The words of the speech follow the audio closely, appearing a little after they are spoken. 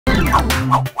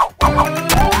Oh,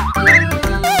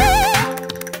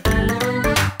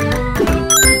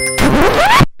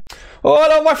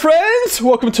 hello, my friends.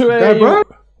 Welcome to a...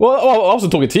 Well, I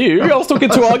wasn't talking to you. I was talking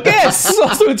to our guests. I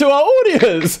was talking to our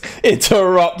audience.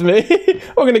 Interrupt me.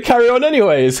 We're going to carry on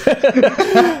anyways.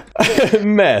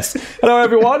 Mess. Hello,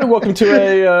 everyone, and welcome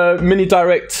to a mini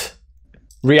direct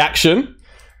reaction.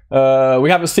 We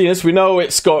haven't seen this. We know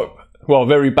it's got, well,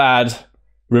 very bad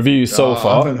reviews so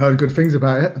far. I haven't heard good things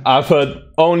about it. I've heard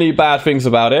only bad things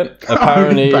about it.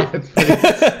 Apparently,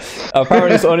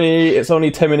 apparently it's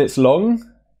only 10 minutes long.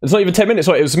 It's not even 10 minutes.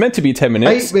 It was meant to be 10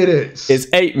 minutes. 8 minutes. It's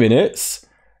 8 minutes.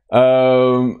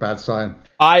 Bad sign.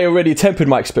 I already tempered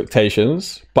my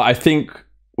expectations, but I think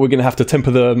we're going to have to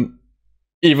temper them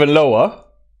even lower.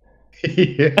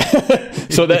 Yeah.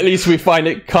 So that at least we find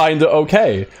it kind of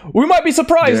okay. We might be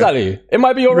surprised, Ali. It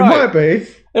might be alright. It might be.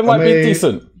 It might be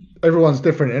decent. Everyone's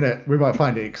different, innit? We might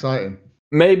find it exciting.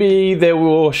 Maybe they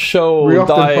will show... We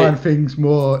often find things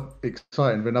more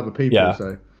exciting than other people, yeah.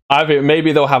 So... I think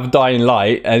maybe they'll have Dying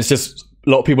Light, and it's just a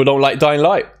lot of people don't like Dying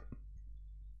Light.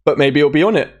 But maybe it'll be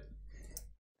on it.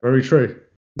 Very true.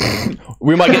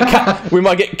 we might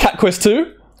get Cat Quest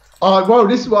 2. Well,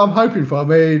 this is what I'm hoping for. I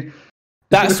mean,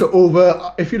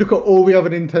 if you look at all the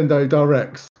other Nintendo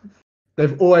Directs,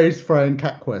 they've always thrown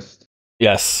Cat Quest.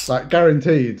 Yes. Like,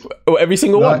 guaranteed. Oh, every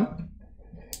single one?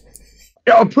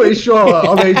 Yeah, I'm pretty sure.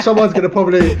 I mean, someone's going to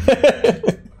probably...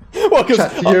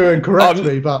 chat to you and correct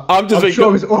me, but I'm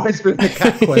sure it's always been the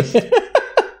Cat Quest.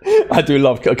 I do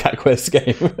love a Cat Quest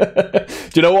game.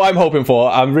 Do you know what I'm hoping for?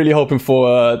 I'm really hoping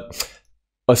for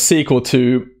a sequel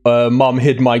to Mum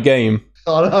Hid My Game.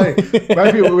 I know.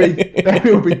 Maybe it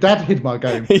will be Dad Hid My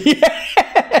Game. Yeah.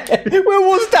 Where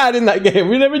was Dad in that game?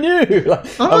 We never knew. Like,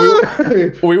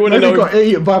 we want to know. He got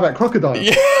eaten by that crocodile.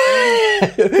 Yeah.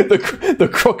 the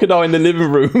crocodile in the living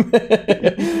room.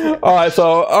 All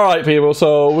right, people.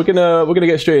 So we're gonna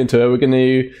get straight into it.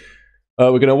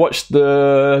 We're gonna watch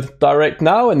the direct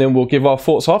now, and then we'll give our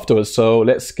thoughts afterwards. So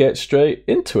let's get straight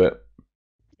into it.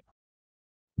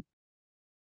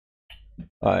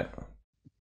 All right.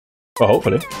 Well,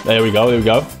 hopefully. There we go. There we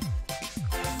go.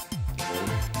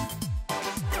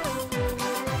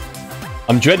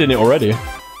 I'm dreading it already.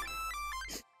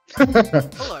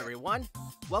 Hello, everyone.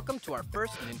 Welcome to our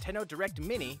first Nintendo Direct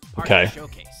Mini Party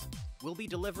Showcase. We'll be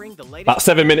delivering the latest. About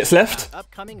 7 minutes left.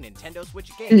 Upcoming Nintendo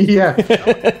Switch games. Yeah.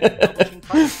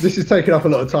 This is taking up a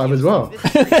lot of time as well.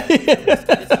 This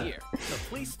year. So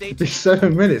please stay tuned. It's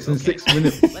 7 minutes and 6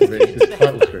 minutes.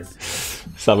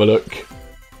 Let's have a look.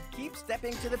 Keep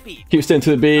stepping to the beat. Keep stepping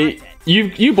to the beat.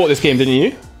 You bought this game, didn't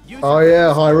you? Oh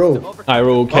yeah, Hyrule.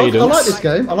 Hyrule Cadence. I like this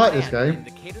game. I like this game.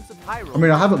 I mean,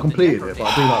 I haven't completed it, but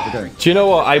I do like the game. Do you know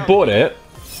what? I bought it,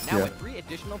 yeah.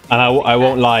 And I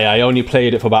won't lie, I only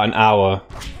played it for about an hour.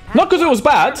 Not because it was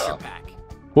bad.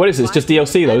 What is it? It's just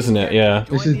DLC though, isn't it? Yeah.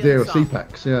 This is DLC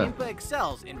packs, yeah.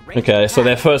 Okay, so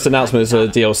their first announcement is a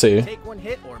DLC.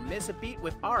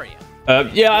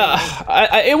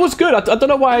 Yeah, it was good. I don't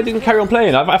know why I didn't carry on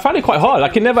playing. I found it quite hard. I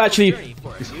can never actually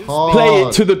play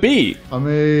it to the beat. I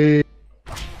mean,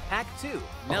 I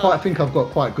quite think I've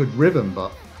got quite good rhythm,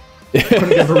 but I couldn't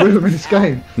get the rhythm in this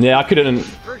game. Yeah, I couldn't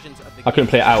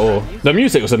play it at all. The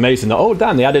music was amazing. Oh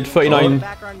damn, they added 39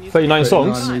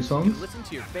 songs. New songs.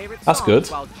 That's good.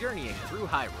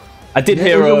 I did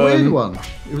hear it was a weird one.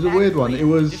 It was a weird one. It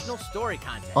was.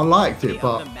 I liked it,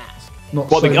 but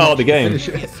not. What the game?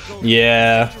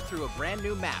 Yeah.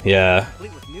 Yeah.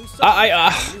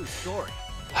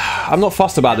 I'm not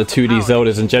fussed about the 2D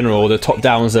Zeldas in general, the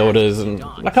top-down Zeldas, and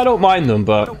like I don't mind them,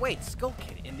 but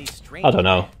I don't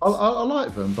know. I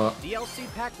like them, but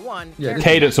yeah,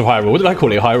 Cadence of Hyrule. What did I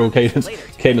call it? Hyrule Cadence.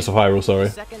 Cadence of Hyrule.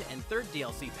 Sorry.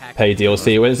 Pay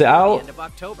DLC. When is it out?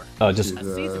 Oh, just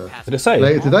did it say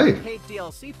later today?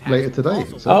 Later today.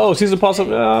 So. Oh, season pass.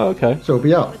 Oh, okay. So it'll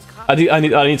be out. I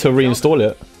need to reinstall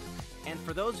it.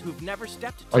 For those who've never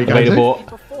stepped are you going to?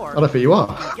 Before, I don't think you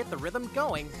are. Get the rhythm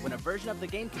going when a version of the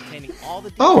game containing all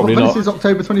the probably not. This is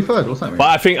October 23rd. What's that mean? But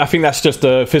I think that's just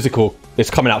a physical. It's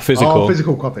coming out physical. Oh,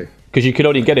 physical copy. Because you can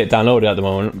only get it downloaded at the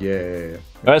moment. Yeah.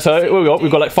 All right, so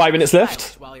we've got like 5 minutes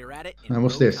left. And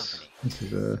what's this? This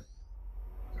is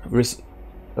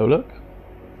oh look.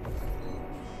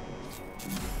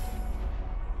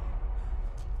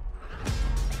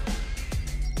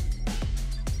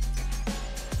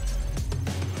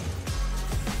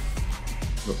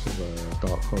 Lots of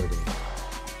dark corridors.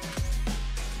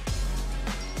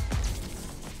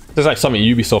 There's like something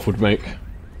Ubisoft would make.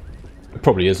 It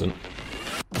probably isn't.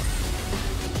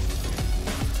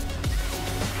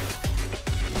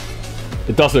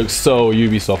 It does look so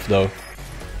Ubisoft though.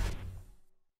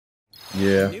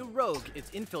 Yeah. New Rogue is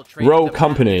infiltrating Rogue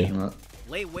Company.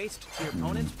 Lay waste to your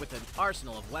opponents with an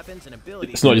arsenal of weapons and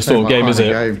abilities. It's not your sort of game, is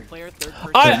it?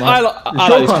 I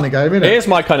like kind of game, isn't it? It is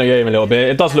my kind of game a little bit.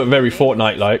 It does look very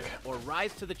Fortnite-like. Or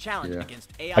rise to the challenge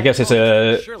against AI. I guess it's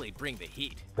a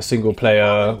single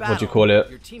player. What do you call it?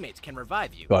 Your teammates can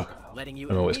revive you, letting you I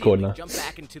don't know what it's called now. jump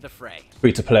back into the fray.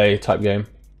 Free to play type game.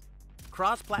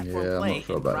 Cross-platform play.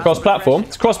 Cross-platform.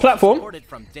 It's cross-platform.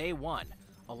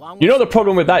 You know the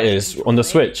problem with that is on the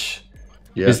Switch.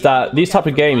 Is that these type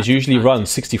of games usually run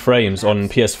 60 frames on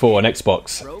PS4 and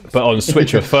Xbox, but on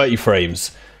Switch are 30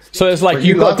 frames. So it's like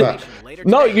you got to...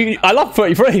 No, I love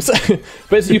 30 frames,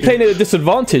 but you're playing at a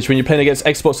disadvantage when you're playing against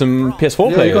Xbox and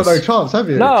PS4 players. You've got no chance, have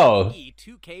you? No. They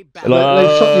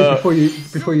shot you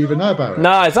before you even know about it.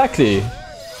 Nah, exactly.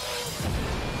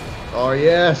 Oh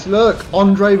yes, look,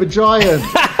 Andre the Giant.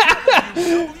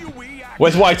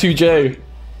 Where's Y2J?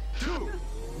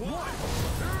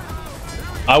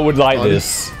 I would like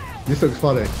this. This looks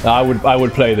funny. I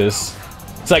would play this.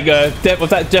 It's like was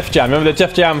that Def Jam? Remember the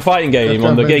Def Jam fighting game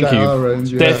on the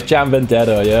GameCube? Def Jam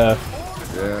Vendetta, yeah.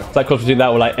 It's like cross between that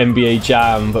with like NBA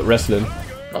Jam but wrestling.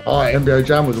 Oh, NBA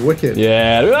Jam was wicked.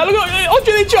 Yeah, look at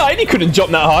Andre the Giant. He couldn't jump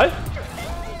that high.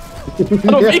 He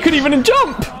couldn't even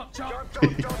jump.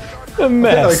 A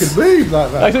mess. I could move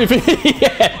like that.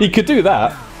 Yeah, he could do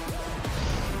that.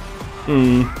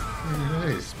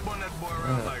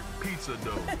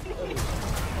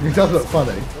 It does look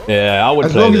funny. Yeah, I would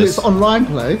play this. As long as it's online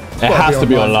play. It has to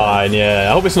be online, yeah.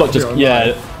 I hope it's not just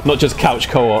not just couch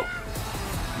co-op.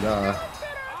 Nah.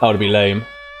 That would be lame.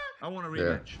 I want a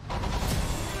rematch.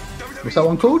 What's that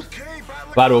one called?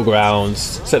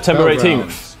 Battlegrounds. September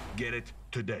 18th. Get it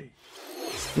today.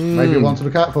 Maybe one to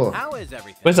look out for. How is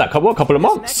everything? When's that? Couple of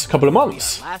months. Couple of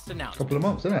months. Couple of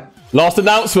months, isn't it? Last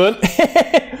announcement.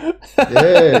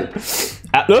 Yeah.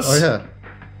 Atlas. Oh yeah.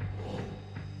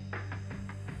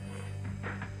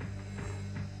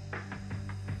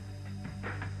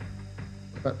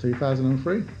 About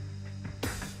 2003.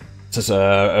 This is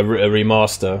a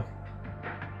remaster.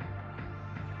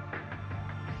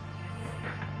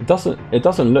 It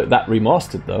doesn't look that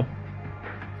remastered though.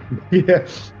 Yeah.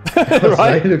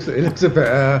 Right. It looks a bit.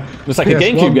 It's like PS1, a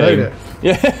GameCube game.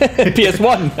 Yeah.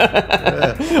 PS1.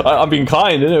 Yeah. I'm being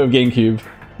kind, isn't it, with GameCube?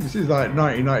 This is like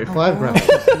 1995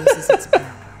 graphics.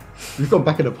 We've gone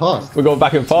back in the past. We're going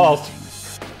back in past.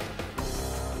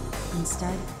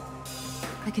 Instead,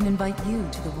 I can invite you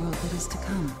to the world that is to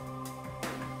come.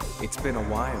 It's been a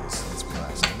while since we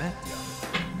last met, young.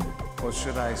 Or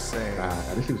should I say...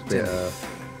 this is a bit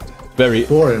very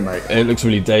boring, mate. It looks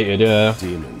really dated, yeah.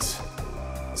 Demons.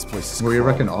 This place is What do you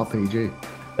reckon, RPG?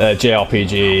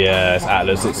 JRPG, yeah, it's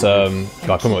Atlas. It's God, I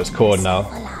can't remember what it's called now.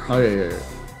 Oh yeah.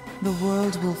 The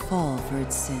world will fall for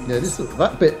its sins. Yeah,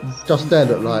 that bit just there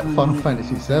looked like Final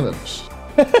Fantasy VII.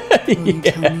 Will you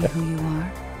tell me who you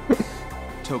are?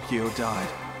 Tokyo died,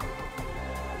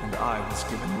 and I was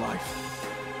given life.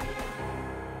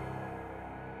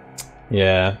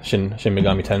 Yeah, Shin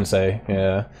Megami Tensei.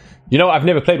 Yeah, you know, I've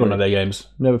never played one of their games.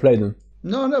 Never played them.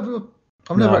 No, never.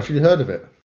 I've never actually heard of it.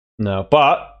 No,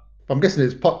 but I'm guessing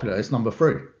it's popular. It's number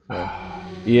 3. So.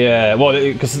 Yeah, well,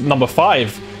 because number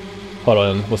 5. Hold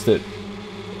on, what's it?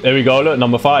 There we go. Look,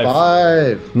 number 5.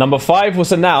 5. Number 5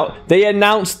 was announced. They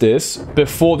announced this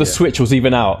before the Switch was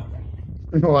even out.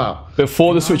 Wow.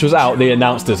 Before the Switch was out, they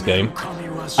announced this game,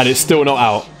 and it's still not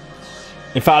out.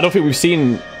 In fact, I don't think we've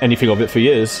seen anything of it for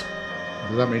years.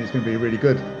 Does that mean it's going to be really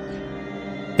good?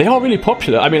 They are really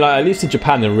popular. I mean, like, at least in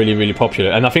Japan, they're really, really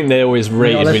popular, and I think they're always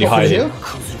rated really highly.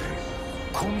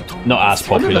 Not as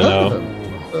popular, no.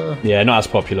 Yeah, not as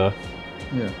popular.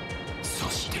 Yeah.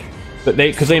 But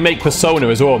because they make Persona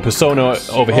as well. Persona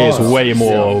over here is way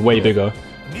more, way bigger,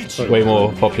 way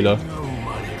more popular.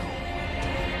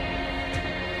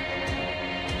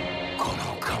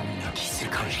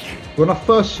 When I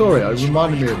first saw it, it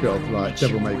reminded me a bit of like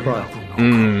Devil May Cry.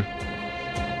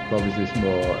 Obviously, it's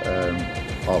more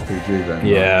RPG than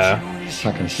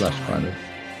hack and slash kind of.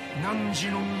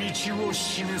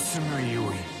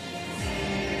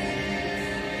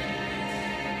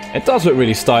 It does look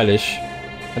really stylish.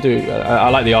 I do. I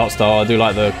like the art style. I do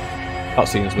like the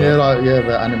cutscenes as well. Yeah,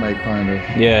 the anime kind of.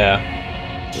 Yeah.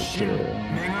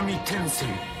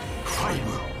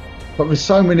 But with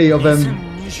so many of them.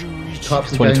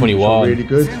 Types of 2021. Really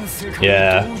good.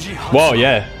 Yeah. Well,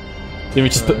 yeah. Even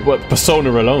just Persona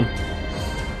alone.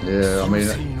 Yeah, I mean,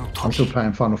 I'm still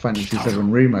playing Final Fantasy VII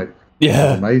Remake. Yeah.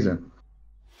 That's amazing.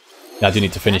 Yeah, I do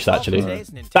need to finish that actually.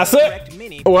 That's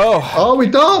it. Well. Oh, we're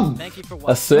done.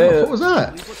 That's it. What was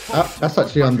that? That's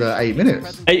actually under 8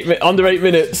 minutes. Under 8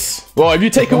 minutes. Well, if you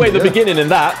take away the beginning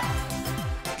and that.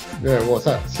 Yeah, what's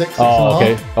that? 6 Oh,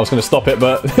 okay. I was going to stop it,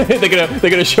 but they're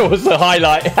gonna show us the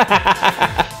highlight.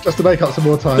 Just to make up some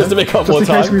more time. Just to make up more time.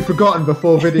 Just in case we've forgotten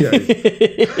before video.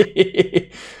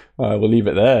 All right, we'll leave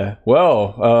it there.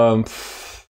 Well,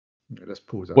 let's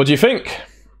pause that. What do you think?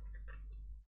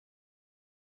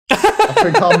 I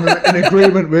think I'm in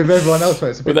agreement with everyone else.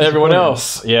 With everyone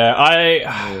else, yeah.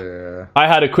 I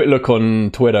had a quick look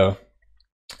on Twitter,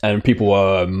 and people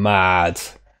were mad.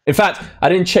 In fact, I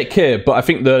didn't check here, but I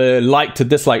think the like to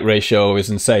dislike ratio is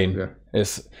insane. Yeah.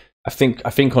 I think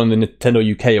on the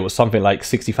Nintendo UK it was something like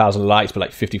 60,000 likes, but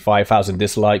like 55,000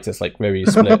 dislikes. It's like very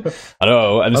split. I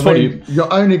know, and it's funny.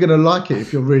 You're only going to like it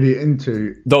if you're really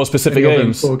into those specific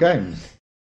games. 4 games.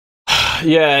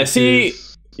 Yeah. See,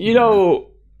 you know,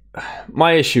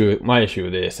 my issue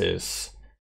with this is,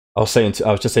 I was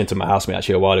just saying to my housemate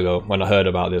actually a while ago when I heard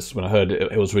about this, when I heard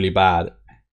it was really bad.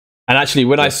 And actually,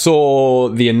 when I saw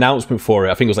the announcement for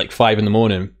it, I think it was like 5 in the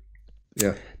morning.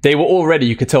 Yeah. They were already,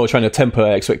 you could tell, trying to temper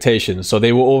expectations. So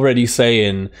they were already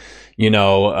saying, you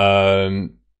know,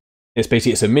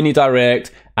 it's a mini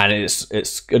direct, and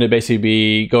it's going to basically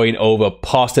be going over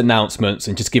past announcements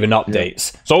and just giving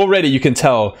updates. Yeah. So already you can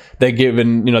tell they're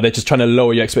just trying to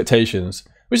lower your expectations,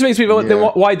 which makes me go, then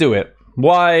why do it?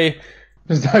 Why?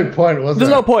 There's no point, was there?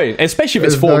 There's no point, especially if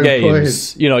it's 4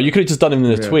 games. You know, you could have just done it in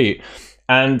a tweet.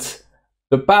 And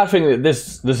the bad thing that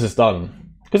this has done,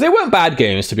 because they weren't bad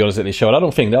games, to be honest, that they showed. I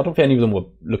don't think any of them were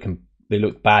they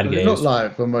looked bad games. Not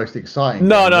like the most exciting.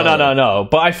 No.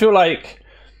 But I feel like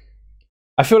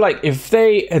if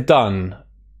they had done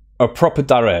a proper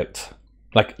direct,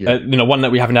 like one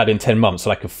that we haven't had in 10 months, so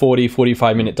like a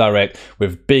 45 minute direct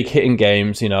with big hitting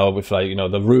games, with like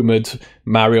the rumored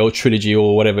Mario trilogy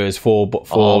or whatever it is, four games.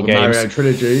 Mario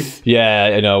trilogy.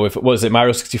 Yeah, with what was it,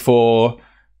 Mario 64,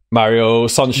 Mario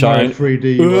Sunshine, Mario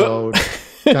 3D World.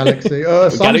 Galaxy.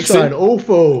 Sunshine,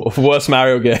 awful. Worst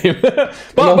Mario game.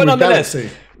 but nonetheless,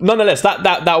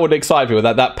 that would excite people.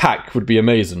 That pack would be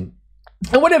amazing.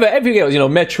 And whatever, everything else,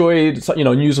 Metroid,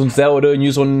 news on Zelda,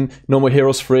 news on Normal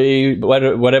Heroes 3,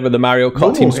 whatever the Mario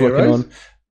Kart team's working on.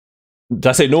 Did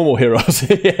I say Normal Heroes?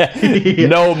 Yeah.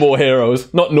 No more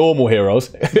heroes, not normal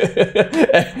heroes.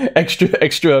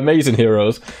 extra amazing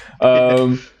heroes.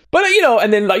 But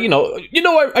and then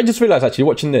I just realized actually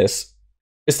watching this,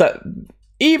 is that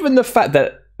even the fact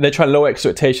that they're trying to lower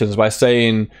expectations by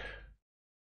saying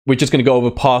we're just going to go over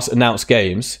past announced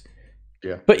games.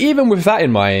 Yeah. But even with that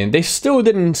in mind, they still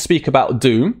didn't speak about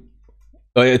Doom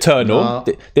or Eternal. No.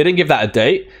 They didn't give that a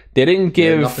date. They didn't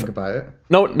give nothing about it.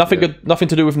 No, nothing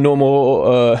to do with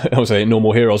normal. I was saying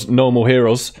Normal Heroes 3. No more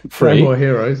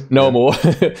heroes. No more.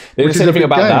 They didn't say anything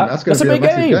about that. That's a big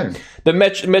game. The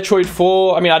Metroid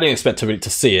 4. I mean, I didn't expect to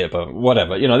see it, but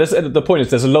whatever. The point is,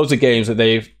 there's loads of games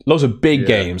loads of big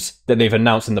games that they've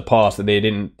announced in the past that they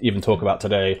didn't even talk about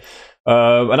today.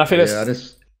 And I think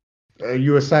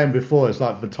you were saying before, it's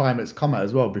like the time it's come out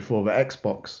as well before the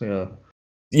Xbox.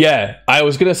 Yeah, I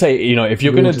was gonna say, if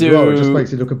you're gonna do, it just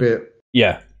makes it look a bit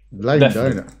lame,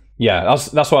 don't it? Yeah,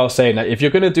 that's why I was saying that if you're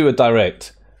gonna do a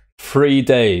direct 3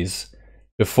 days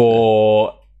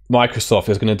before Microsoft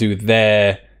is gonna do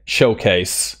their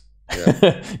showcase, not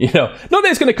that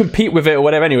it's gonna compete with it or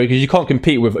whatever anyway, because you can't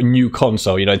compete with a new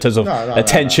console, in terms of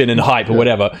attention and hype or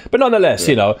whatever. But nonetheless,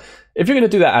 if you're gonna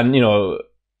do that and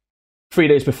 3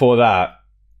 days before that,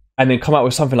 and then come out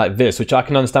with something like this, which I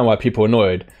can understand why people are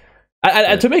annoyed.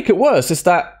 And to make it worse, is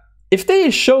that if they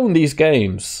had shown these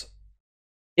games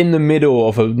in the middle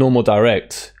of a normal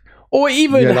direct, or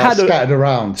even had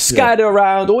scattered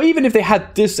around, or even if they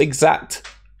had this exact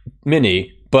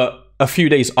mini, but a few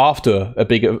days after a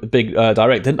big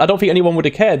direct, then I don't think anyone would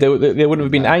have cared. They wouldn't have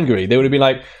been angry. They would have been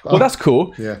like, well, that's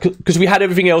cool, because we had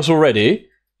everything else already,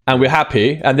 and we're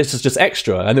happy, and this is just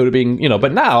extra. And they would have been,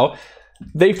 but now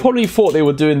they probably thought they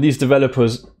were doing these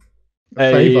developers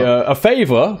a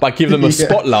favor by giving them a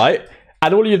spotlight,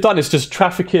 and all you've done is just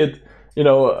trafficked,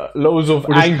 loads of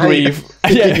angry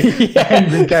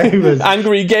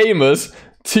gamers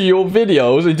to your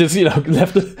videos, and just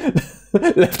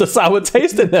left a sour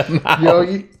taste in their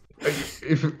mouth.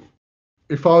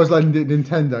 If I was like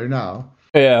Nintendo now,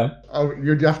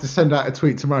 you'd have to send out a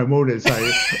tweet tomorrow morning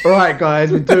saying, all right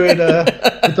guys, we're doing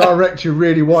a direct you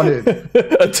really wanted,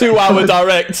 a 2-hour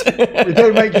direct. We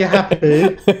don't make you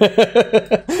happy,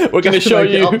 we're going to show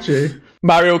you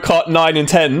Mario Kart 9 and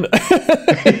 10.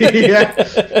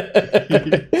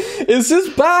 It's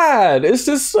just bad. It's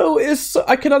just so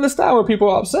I can understand why people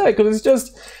are upset, because it's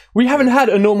just, we haven't had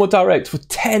a normal direct for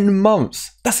 10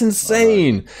 months. That's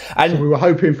insane. And so we were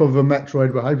hoping for the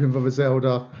Metroid, we're hoping for the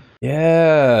Zelda.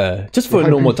 Yeah, just for a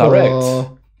normal direct.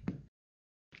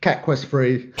 Cat Quest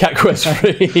 3. Cat Quest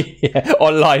 3. Yeah.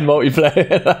 Online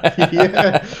multiplayer.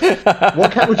 Yeah.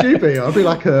 What cat would you be? I'd be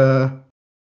like a...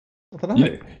 I don't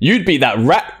know. You'd be that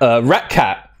rat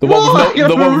cat. The one with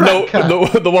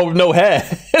the one with no hair.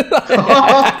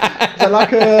 So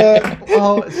like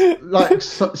like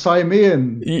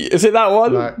Siamean. Is it that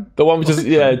one? Like, the one with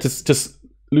just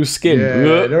loose skin.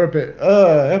 Yeah, they're a bit.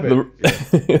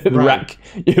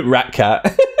 Rat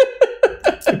cat.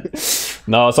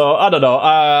 No, so I don't know.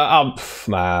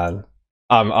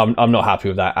 I'm not happy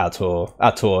with that at all.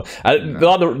 No.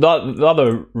 The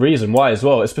other reason why as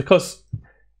well is because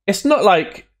it's not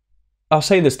like. I was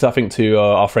saying this to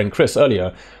our friend Chris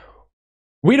earlier.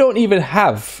 We don't even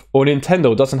have, or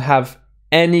Nintendo doesn't have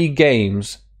any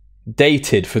games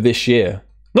dated for this year.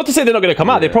 Not to say they're not going to come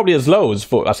out. There probably is loads.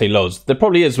 I say loads. There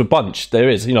probably is a bunch. There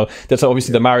is. There's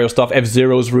obviously the Mario stuff.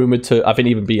 F-Zero's rumored to, I think,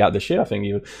 even be out this year. I think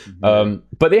even.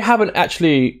 But they haven't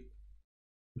actually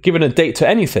given a date to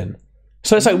anything.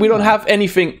 So it's like we don't have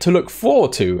anything to look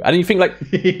forward to. And you think like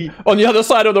on the other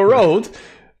side of the road.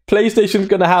 PlayStation's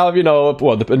going to have,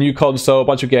 a new console, a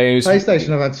bunch of games. PlayStation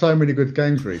have had so many good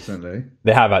games recently.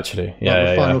 They have, actually.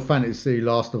 Yeah, Final Fantasy,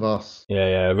 Last of Us.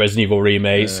 Yeah. Resident Evil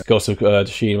remakes, Ghost of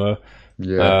Tsushima.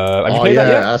 Yeah. Have you played that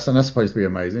yet? That's supposed to be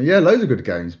amazing. Yeah, loads of good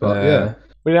games, but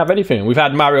We didn't have anything. We've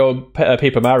had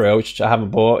Paper Mario, which I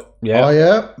haven't bought. Yeah. Oh,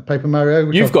 yeah. Paper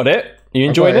Mario. You've got it. You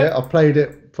enjoyed it? I've played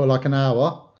it for like an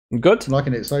hour. Good? I'm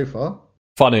liking it so far.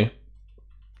 Funny.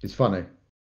 It's funny.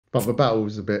 But the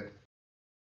battle's a bit...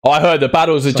 Oh, I heard the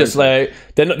battles are just like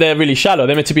they're really shallow.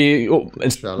 They're meant to be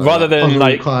rather than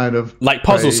like kind of like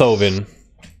puzzle solving.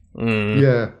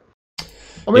 Yeah,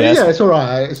 I mean, it's all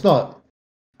right. It's not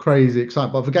crazy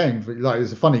exciting, but for games, like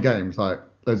it's a funny game. It's like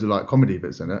loads of like comedy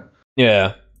bits in it.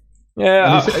 Yeah.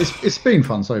 It's been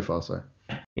fun so far. So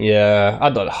yeah, I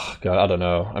don't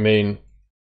know. I mean,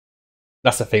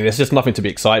 that's the thing. There's just nothing to be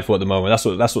excited for at the moment.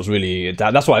 That's what's really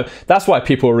that's why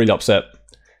people are really upset.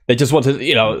 They just want to,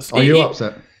 Are you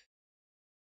upset?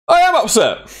 I am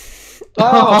upset.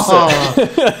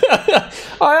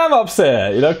 I am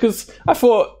upset, because I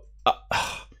thought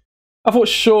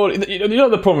surely,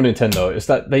 the problem with Nintendo is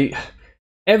that they,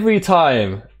 every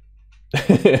time,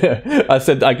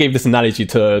 I gave this analogy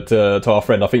to our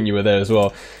friend, I think you were there as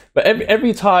well, but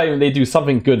every time they do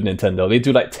something good, Nintendo, they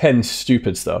do like 10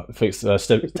 stupid stuff, 10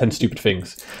 stupid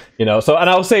things, so, and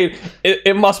I was saying,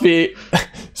 it must be,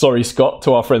 sorry Scott,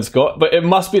 to our friend Scott, but it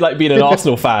must be like being an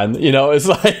Arsenal fan, it's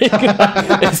like,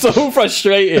 it's so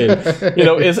frustrating,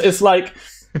 it's like,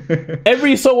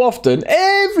 every so often,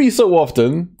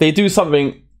 they do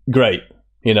something great,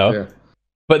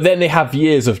 but then they have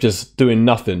years of just doing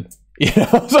nothing. So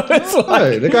it's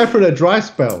like, they're going through a dry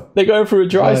spell. They're going through a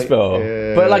dry spell,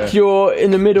 but like you're in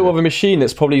the middle of a machine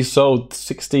that's probably sold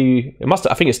 60.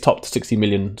 I think it's topped 60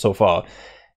 million so far.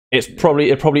 It probably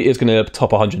is going to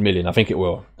top 100 million. I think it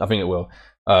will.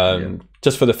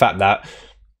 Just for the fact that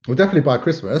we'll definitely by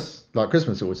Christmas. Like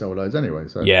Christmas, it will sell loads anyway.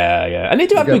 So yeah, and they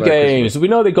do have good games. Christmas. We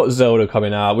know they got Zelda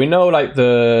coming out. We know like we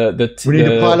need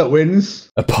a Pilot Wins.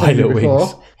 A Pilot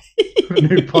Wins.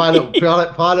 New Pilot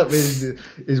Wins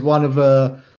is one of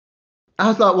the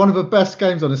best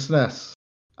games on the SNES,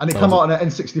 and it came out on an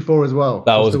N64 as well.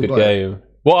 That was a good game.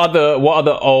 What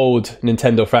other old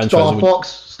Nintendo franchises?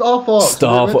 Star Fox.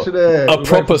 A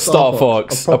proper Star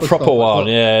Fox. A proper one.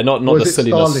 Yeah, not the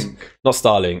silliness. Starlink? Not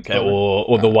Starlink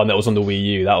or the one that was on the Wii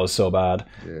U. That was so bad.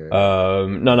 Yeah.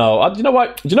 No. Do you know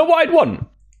what? Do you know what I'd want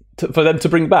for them to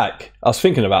bring back? I was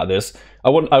thinking about this. I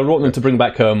want them to bring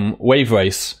back Wave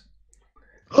Race.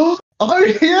 Oh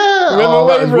yeah! Remember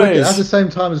Wave Race? At the same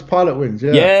time as Pilot Wins,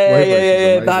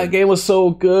 yeah. That game was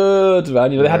so good,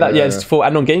 man. They had that, it's for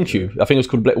and on GameCube. I think it was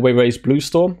called Wave Race Blue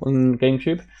Storm on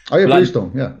GameCube. Oh yeah, Blue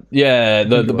Storm, yeah. Yeah,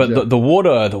 the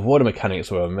water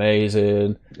mechanics were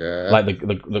amazing. Yeah, like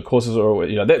the courses are, I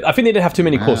think they didn't have too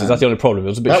many courses. That's the only problem. It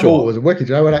was a bit short. That water was wicked.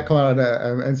 You know when that came out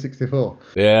on N64?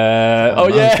 Yeah. I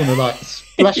was gonna like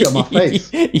splash it on my face.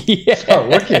 Yeah, so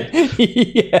wicked.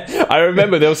 Yeah, I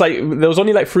remember there was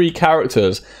only like 3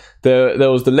 characters.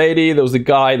 There was the lady, there was the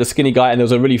guy, the skinny guy, and there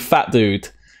was a really fat dude.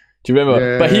 Do you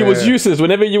remember? Yeah. But he was useless.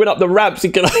 Whenever you went up the ramps, he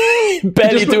could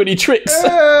barely do any tricks.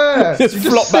 Yeah. just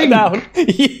flop back down.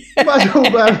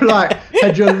 Imagine like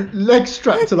had your legs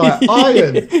strapped to like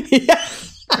iron. Yeah.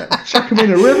 Chuck him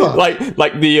in a river. Like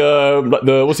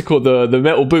the what's it called? The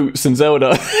metal boots in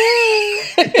Zelda.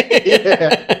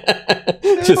 Yeah.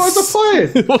 What's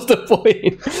the point? What's the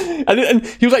point? And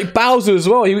he was like Bowser as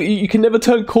well. You can never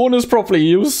turn corners properly.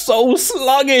 He was so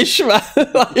sluggish, man.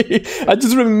 Like, I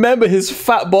just remember his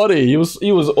fat body. He was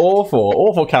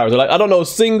awful character. Like, I don't know a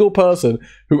single person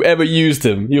who ever used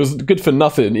him. He was good for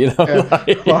nothing, you know. Yeah.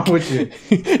 Like, Why would you?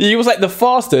 he was like the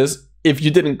fastest if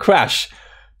you didn't crash.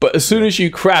 But as soon as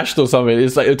you crashed or something,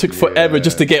 it's like it took forever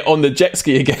just to get on the jet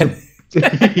ski again.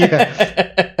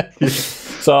 Yeah.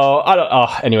 So I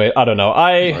don't. Anyway, I don't know.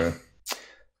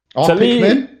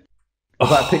 Pikmin.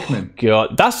 About Pikmin.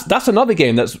 God, that's another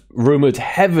game that's rumored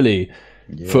heavily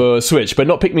for Switch, but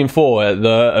not Pikmin 4.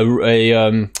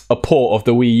 A port of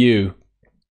the Wii U.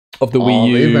 Of the Wii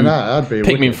U, even that'd be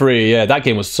Pikmin wicked. 3, yeah, that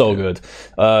game was so good.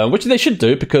 Which they should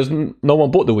do because no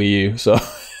one bought the Wii U, so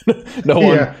no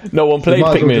one played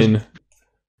Pikmin.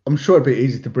 I'm sure it'd be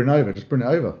easy to bring over. Just bring it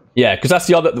over. Yeah, because that's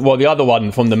the other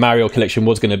one from the Mario collection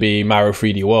was going to be Mario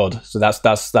 3D World, so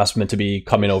that's meant to be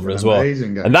coming over as well.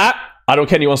 Amazing game. And that, I don't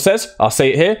care what anyone says, I'll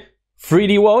say it here: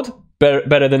 3D World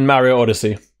better than Mario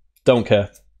Odyssey. Don't care.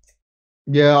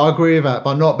 Yeah, I agree with that,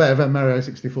 but not better than Mario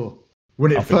 64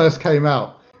 when it first came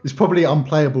out. It's probably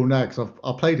unplayable now because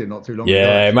I played it not too long ago.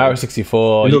 Yeah, Mario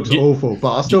 64. It looks awful,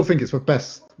 but I still think it's the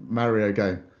best Mario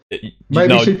game.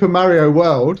 Maybe Super Mario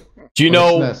World. Do you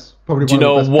know? SNES, probably do you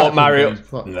know what Mario?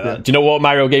 Do you know what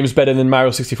Mario game is better than Mario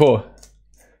 64?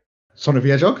 Sonic the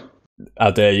Hedgehog.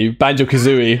 How dare you?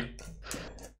 Banjo-Kazooie.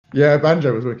 Yeah,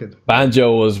 Banjo was wicked.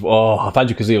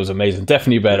 Banjo-Kazooie was amazing.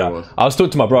 Definitely better. Yeah, I was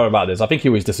talking to my brother about this. I think he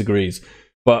always disagrees.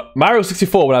 But Mario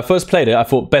 64, when I first played it, I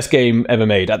thought best game ever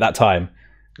made at that time.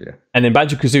 Yeah. And then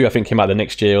Banjo-Kazooie, I think, came out the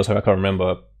next year or something. I can't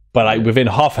remember. But like within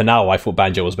half an hour, I thought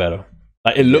Banjo was better.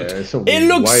 Like it looked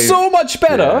so much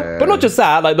better. Yeah. But not just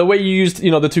that. Like the way you used,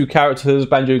 the two characters,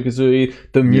 Banjo and Kazooie.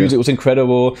 The music was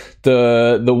incredible.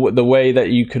 The way that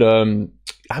you could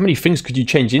how many things could you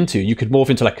change into? You could morph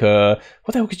into like what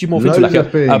the hell could you morph into? Like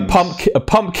a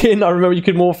pumpkin. I remember you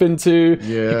could morph into.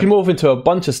 Yeah. You could morph into a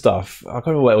bunch of stuff. I can't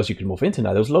remember what else you could morph into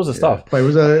now. There was loads of stuff. But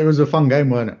it was a fun game,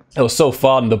 wasn't it? It was so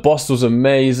fun. The boss was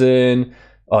amazing.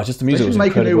 Oh, just the music was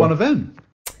incredible. Make a new one of them.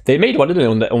 They made one,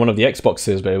 didn't they, on one of the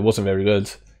Xboxes, but it wasn't very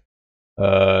good.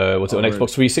 Was it on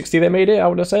Xbox 360 they made it, I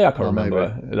would say? I can't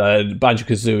remember.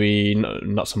 Banjo-Kazooie,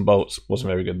 Nuts and Bolts, wasn't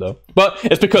very good though. But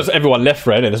it's because everyone left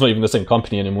Red and it's not even the same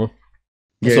company anymore.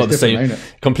 It's not the same,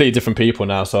 completely different people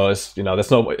now. So it's,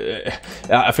 there's no,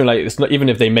 I feel like it's not, even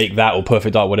if they make that or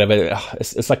Perfect Dark, whatever,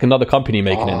 it's like another company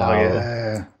making it now.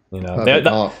 Yeah.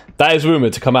 That is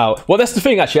rumored to come out. Well, that's the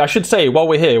thing, actually. I should say, while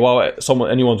we're here,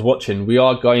 anyone's watching, we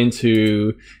are going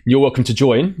to. You're welcome to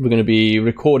join. We're going to be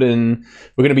recording.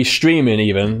 We're going to be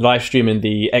streaming, live streaming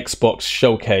the Xbox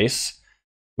showcase,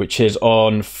 which is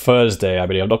on Thursday, I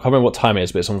believe. I can't remember what time it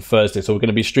is, but it's on Thursday. So we're going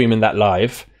to be streaming that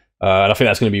live, and I think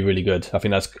that's going to be really good.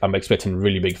 I'm expecting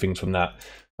really big things from that.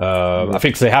 I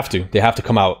think they have to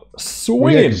come out swinging.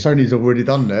 Well, yeah, Sony's already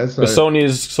done there. So.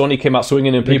 Sony came out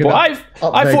swinging, and people. I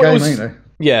thought it was.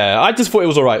 Yeah, I just thought it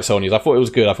was alright. Sony's. I thought it was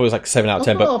good. I thought it was like 7 out of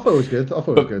 10. I thought it was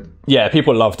good. Yeah,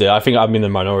 people loved it. I think I'm in the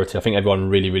minority. I think everyone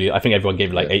really. I think everyone gave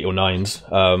it like 8 or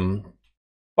 9s.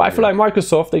 But I feel like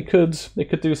Microsoft they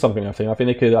could do something. I feel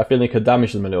they could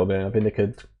damage them a little bit. I think they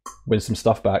could win some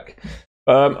stuff back.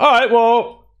 All right.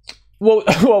 Well. What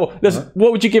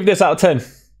would you give this out of 10?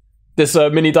 This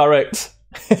mini direct.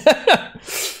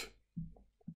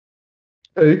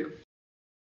 2.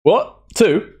 What?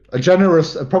 2?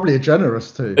 Probably a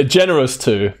generous 2. A generous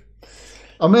 2.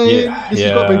 I mean, this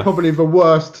has got to be probably the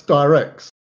worst directs,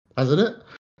 hasn't it?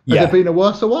 Has there been a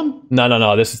worse one?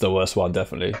 No. This is the worst one,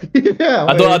 definitely. Yeah.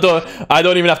 I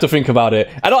don't even have to think about it.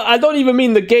 I don't even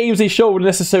mean the games they show were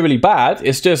necessarily bad.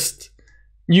 It's just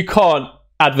you can't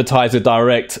advertise a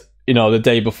direct, the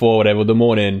day before, whatever, the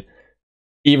morning.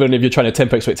 Even if you're trying to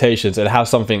temper expectations and have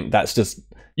something that's just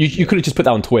you could have just put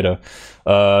that on Twitter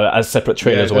as separate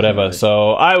trailers or whatever. Definitely.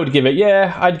 So I would give it,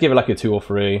 I'd give it like a 2 or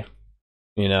 3.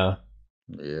 Yeah.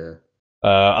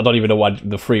 I don't even know what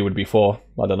the 3 would be for.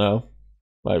 I don't know.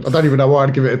 I don't even know why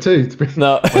I'd give it a 2. To be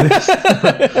honest.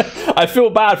 I feel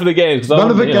bad for the games.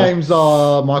 None of the games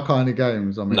are my kind of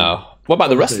games. I mean, no. What about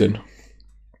the wrestling?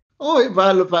 Oh,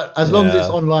 as long as it's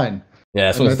online. Yeah,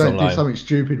 as long as they don't do something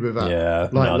stupid with that. Yeah,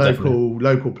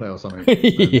 local play or something.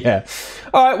 Yeah.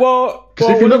 All right. Well,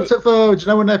 because if you looked at do you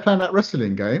know when they're playing that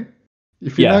wrestling game?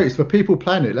 If you notice, the people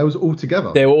playing it, they was all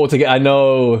together. They were all together. I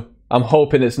know. I'm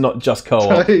hoping it's not just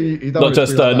co-op, not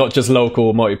just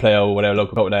local multiplayer or whatever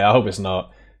local co-op. I hope it's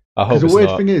not. I hope it's not. The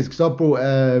weird thing is because I bought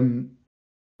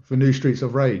the new Streets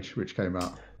of Rage, which came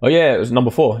out. Oh yeah, it was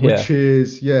number 4. Which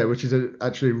is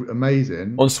actually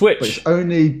amazing on Switch. But it's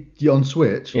only on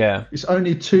Switch. Yeah, it's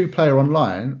only 2-player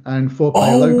online and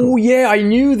 4-player local. Oh yeah, I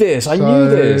knew this. I knew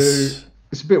this.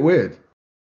 It's a bit weird.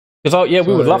 Because we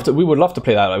would love to. We would love to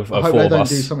play that. With, I hope they don't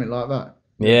do something like that.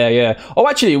 Yeah. Oh,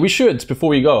 actually, we should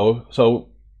before we go. So,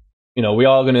 we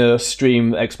are going to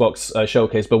stream Xbox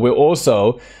Showcase, but we're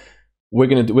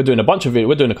doing a bunch of it.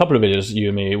 We're doing a couple of videos, you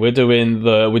and me. We're doing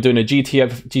a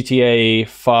GTA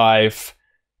 5.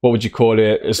 What would you call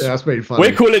it? That's pretty funny.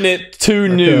 We're calling it Two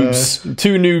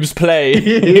Noobs Play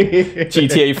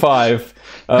GTA 5.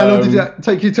 How long did it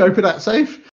take you to open that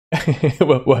safe?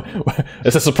 well,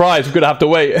 it's a surprise. We're gonna have to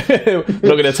wait. We're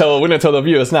gonna tell the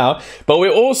viewers now. But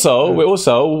we're also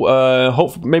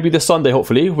maybe this Sunday.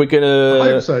 Hopefully, we're gonna. I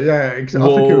hope so. Yeah, I think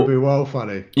it would be well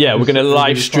funny. Yeah, we're gonna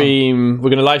live stream. We're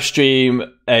gonna live stream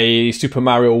a Super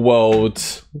Mario World.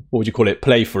 What would you call it?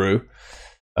 Playthrough.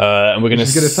 And we're gonna.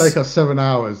 It's gonna take us 7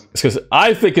 hours. Because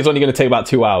I think it's only gonna take about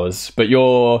 2 hours. But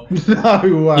you're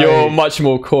no way. You're much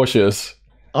more cautious.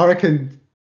 I reckon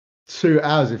 2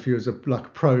 hours if you was a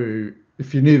pro,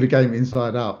 if you knew the game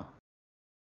inside out.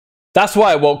 That's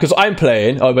why. Well, because I'm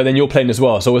playing, but then you're playing as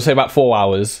well. So we'll say about 4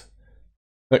 hours.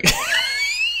 I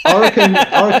reckon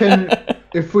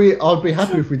I'd be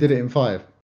happy if we did it in 5.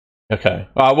 Okay.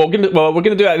 We're gonna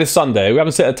do that this Sunday. We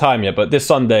haven't set a time yet, but this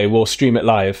Sunday we'll stream it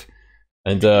live,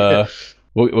 and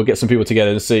we'll get some people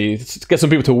together and get some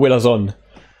people to will us on.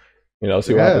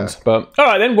 See what happens. But all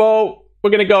right then. Well. We're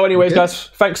going to go anyways, guys.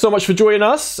 Thanks so much for joining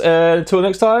us. Until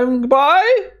next time,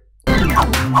 goodbye.